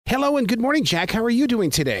Hello and good morning, Jack. How are you doing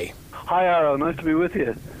today? Hi, Eire. Nice to be with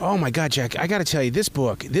you. Oh, my God, Jack. I got to tell you, this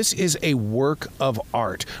book, this is a work of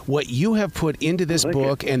art. What you have put into this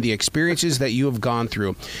book and the experiences that you have gone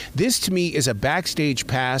through, this to me is a backstage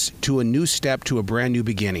pass to a new step, to a brand new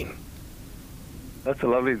beginning. That's a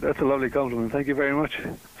lovely compliment. Thank you very much.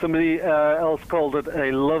 Somebody else called it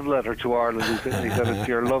a love letter to Ireland. He said it's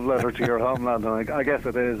your love letter to your homeland, and I guess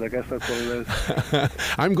it is. I guess that's what it is.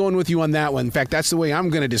 I'm going with you on that one. In fact, that's the way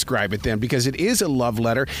I'm going to describe it then, because it is a love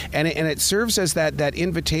letter, and it serves as that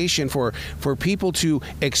invitation for people to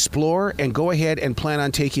explore and go ahead and plan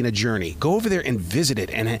on taking a journey. Go over there and visit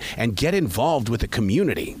it and get involved with the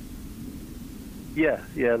community. Yeah,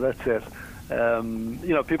 that's it.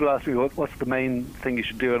 People ask me what's the main thing you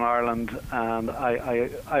should do in Ireland, and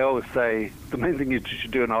I always say the main thing you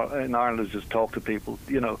should do in Ireland is just talk to people.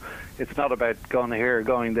 It's not about going here,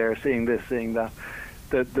 going there, seeing this, seeing that.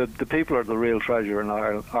 The people are the real treasure in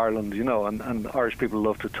Ireland, and Irish people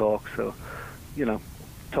love to talk, so,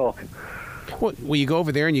 talk. Well, you go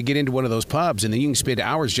over there and you get into one of those pubs, and then you can spend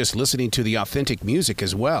hours just listening to the authentic music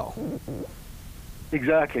as well.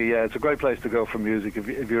 Exactly, yeah. It's a great place to go for music.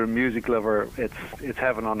 If you're a music lover, it's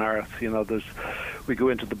heaven on earth. We go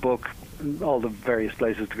into the book all the various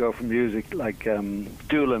places to go for music. Like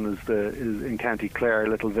Dublin is in County Clare, a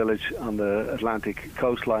little village on the Atlantic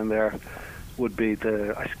coastline. There would be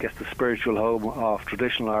the spiritual home of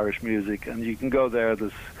traditional Irish music, and you can go there.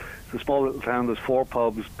 It's a small little town. There's 4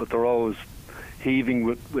 pubs, but they're always heaving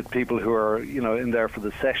with people who are in there for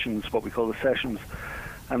the sessions, what we call the sessions.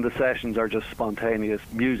 And the sessions are just spontaneous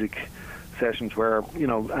music sessions where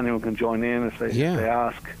anyone can join in if they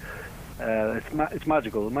ask. It's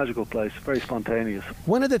magical, a magical place, very spontaneous.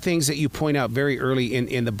 One of the things that you point out very early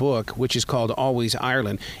in the book, which is called Always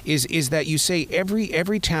Ireland, is that you say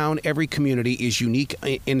every town, every community is unique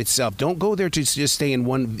in itself. Don't go there to just stay in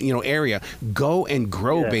one area. Go and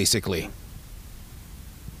grow, basically.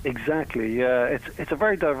 Exactly. Yeah, it's a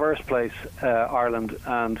very diverse place, Ireland,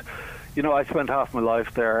 and. I spent half my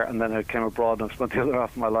life there, and then I came abroad, and I've spent the other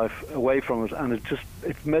half of my life away from it, and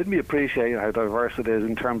it made me appreciate how diverse it is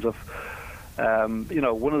in terms of,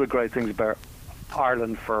 one of the great things about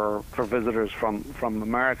Ireland for visitors from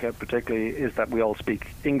America particularly is that we all speak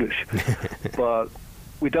English, but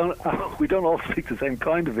we don't all speak the same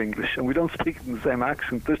kind of English, and we don't speak in the same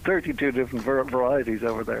accent. There's 32 different varieties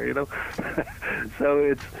over there,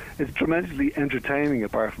 So it's tremendously entertaining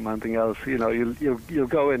apart from anything else. You'll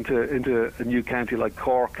go into a new county like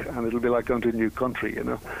Cork, and it'll be like going to a new country,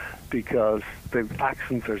 because the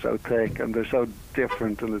accents are so thick and they're so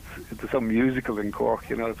different, and it's so musical in Cork.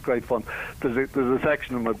 It's great fun. There's a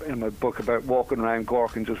section in my book about walking around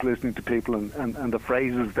Cork and just listening to people and the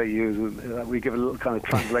phrases they use. And we give a little kind of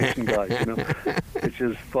translation guide, which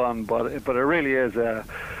is fun. But it really is.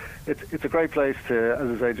 It's a great place to,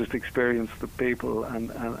 as I say, just experience the people and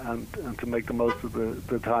to make the most of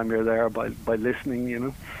the time you're there by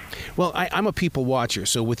listening, Well, I'm a people watcher,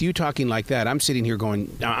 so with you talking like that, I'm sitting here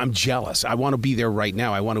going, I'm jealous. I want to be there right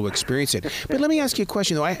now. I want to experience it. But let me ask you a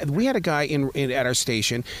question, though. We had a guy at our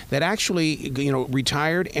station that actually,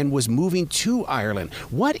 retired and was moving to Ireland.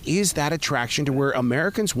 What is that attraction to where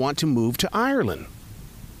Americans want to move to Ireland?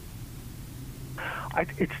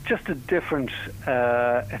 It's just a different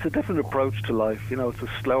approach to life. It's a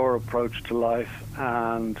slower approach to life,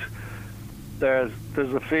 and there's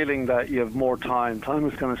a feeling that you have more time. Time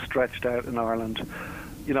is kind of stretched out in Ireland.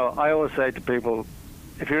 I always say to people,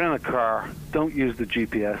 if you're in a car, don't use the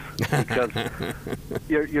GPS, because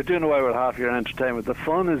you're doing away with half your entertainment. The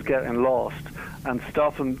fun is getting lost and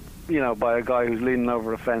stopping, by a guy who's leaning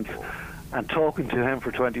over a fence and talking to him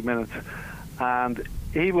for 20 minutes, and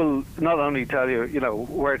he will not only tell you,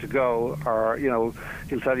 where to go, or,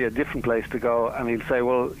 he'll tell you a different place to go, and he'll say,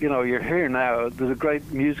 well, you're here now, there's a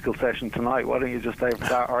great musical session tonight, why don't you just stay for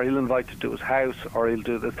that? Or he'll invite you to his house, or he'll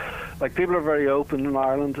do this. Like, people are very open in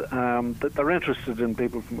Ireland, but they're interested in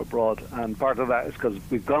people from abroad, and part of that is because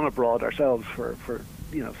we've gone abroad ourselves for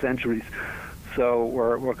centuries, so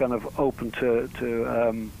we're kind of open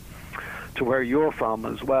to where you're from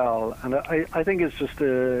as well. And I think it's just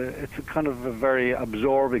it's a kind of a very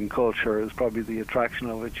absorbing culture is probably the attraction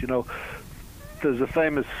of it. There's a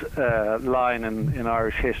famous line in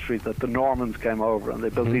Irish history that the Normans came over and they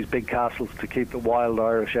built these big castles to keep the wild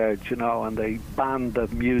Irish out, and they banned the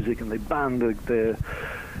music and they banned the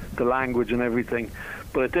language and everything,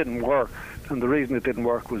 but it didn't work. And the reason it didn't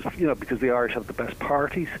work was, because the Irish have the best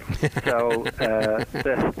parties. So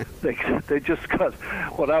they just got,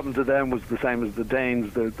 what happened to them was the same as the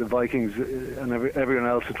Danes, the Vikings, and everyone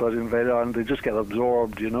else who tried to invade Ireland. They just get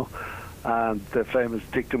absorbed, And the famous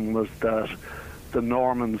dictum was that the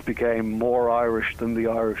Normans became more Irish than the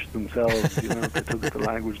Irish themselves. They took the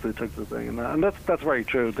language, they took the thing, and that's very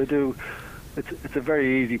true. They do. It's a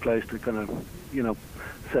very easy place to kind of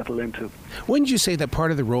settle into. Wouldn't you say that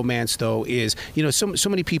part of the romance, though, is so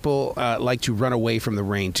many people like to run away from the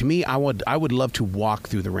rain? To me, I would love to walk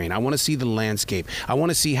through the rain. I want to see the landscape. I want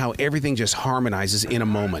to see how everything just harmonizes in a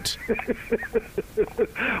moment.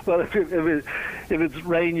 Well, if it's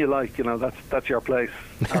rain you like, that's your place.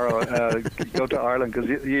 Go to Ireland, because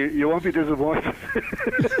you won't be disappointed.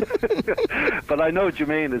 But I know what you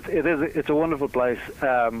mean. It's a wonderful place.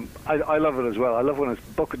 I love it as well. I love when it's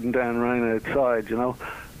bucketing down rain outside,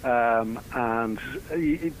 and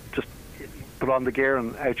you just put on the gear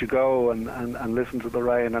and out you go and listen to the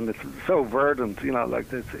rain, and it's so verdant,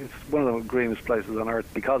 it's one of the greenest places on earth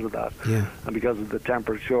because of that. Yeah. And because of the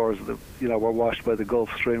temperate shores that were washed by the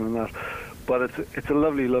Gulf Stream and that. But it's a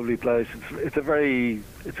lovely, lovely place. It's a very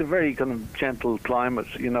kind of gentle climate.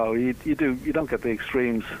 You don't get the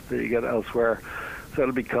extremes that you get elsewhere. So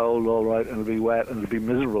it'll be cold, all right, and it'll be wet and it'll be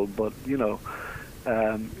miserable. But you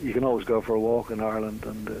can always go for a walk in Ireland,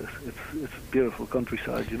 and it's beautiful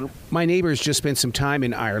countryside. My neighbors just spent some time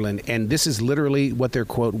in Ireland, and this is literally what their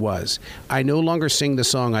quote was: "I no longer sing the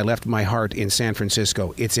song I left my heart in San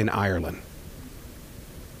Francisco. It's in Ireland."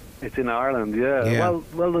 It's in Ireland, yeah.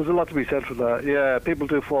 Well, there's a lot to be said for that. Yeah, people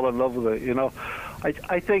do fall in love with it.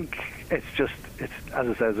 I think it's as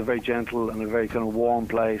I said, it's a very gentle and a very kind of warm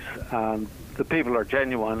place, and the people are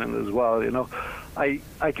genuine in it as well.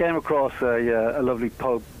 I came across a lovely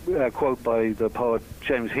quote by the poet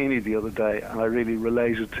James Heaney the other day, and I really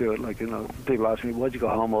related to it. People ask me, "Why'd you go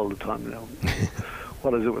home all the time?"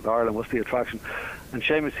 What is it with Ireland? What's the attraction? And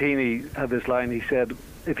Seamus Heaney had this line. He said,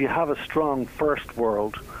 "If you have a strong first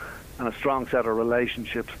world and a strong set of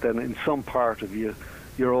relationships, then in some part of you,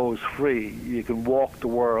 you're always free. You can walk the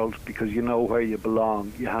world because you know where you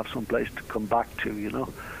belong. You have some place to come back to,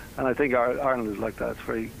 And I think Ireland is like that. It's a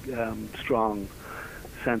very strong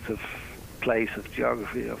sense of place, of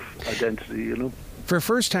geography, of identity, For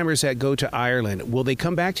first-timers that go to Ireland, will they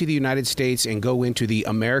come back to the United States and go into the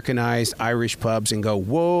Americanized Irish pubs and go,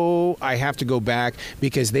 whoa, I have to go back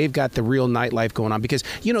because they've got the real nightlife going on? Because,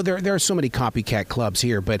 there are so many copycat clubs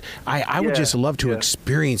here, but I would just love to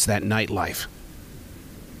experience that nightlife.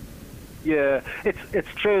 Yeah,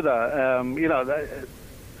 it's true that,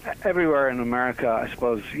 everywhere in America, I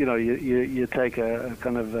suppose, you take a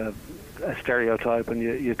kind of a stereotype and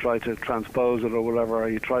you try to transpose it or whatever, or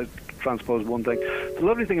you try to transpose one thing. The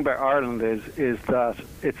lovely thing about Ireland is that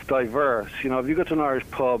it's diverse. If you go to an Irish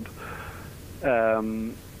pub,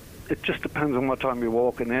 it just depends on what time you're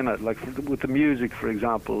walking in it. Like with the music, for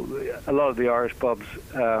example, a lot of the Irish pubs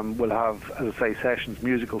will have, as I say,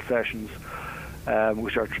 musical sessions,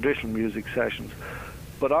 which are traditional music sessions.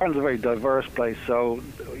 But Ireland's a very diverse place, so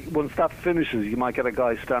once that finishes, you might get a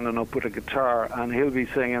guy standing up with a guitar, and he'll be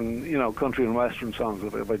singing, country and western songs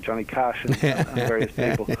by Johnny Cash and various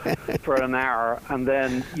people for an hour, and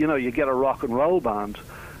then you get a rock and roll band.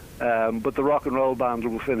 But the rock and roll band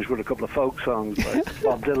will finish with a couple of folk songs by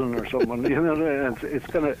Bob Dylan or someone.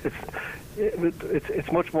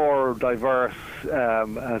 It's much more diverse,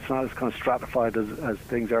 and it's not as kind of stratified as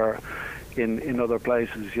things are in other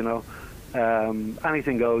places.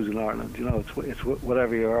 Anything goes in Ireland. It's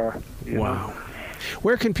whatever you are. Wow.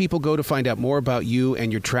 Where can people go to find out more about you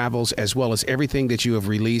and your travels, as well as everything that you have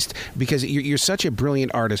released? Because you're such a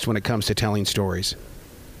brilliant artist when it comes to telling stories.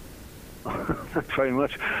 Thanks very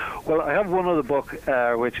much. Well, I have one other book,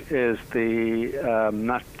 which is the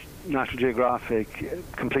National Geographic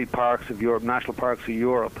Complete Parks of Europe, National Parks of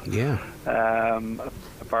Europe. Yeah.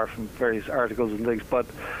 Apart from various articles and things, but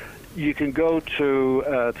you can go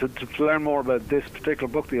to learn more about this particular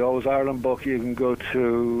book, the Always Ireland book. You can go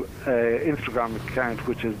to Instagram account,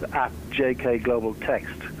 which is at JK Global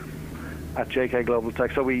Text. At JK Global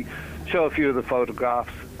Text. So we show a few of the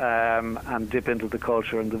photographs and dip into the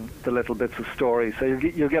culture and the little bits of story. So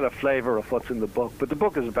you'll get a flavour of what's in the book. But the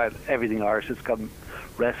book is about everything Irish. It's got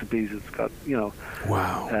recipes. It's got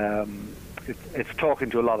Wow. It's talking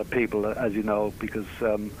to a lot of people, as you know, because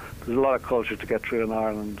there's a lot of culture to get through in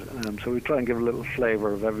Ireland. So we try and give a little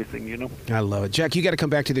flavour of everything, I love it. Jack, you got to come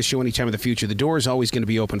back to this show anytime in the future. The door is always going to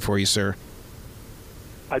be open for you, sir.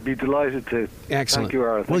 I'd be delighted to. Excellent. Thank you,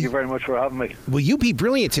 Eire. Thank you very much for having me. Will you be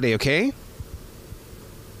brilliant today, okay?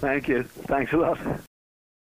 Thank you. Thanks a lot.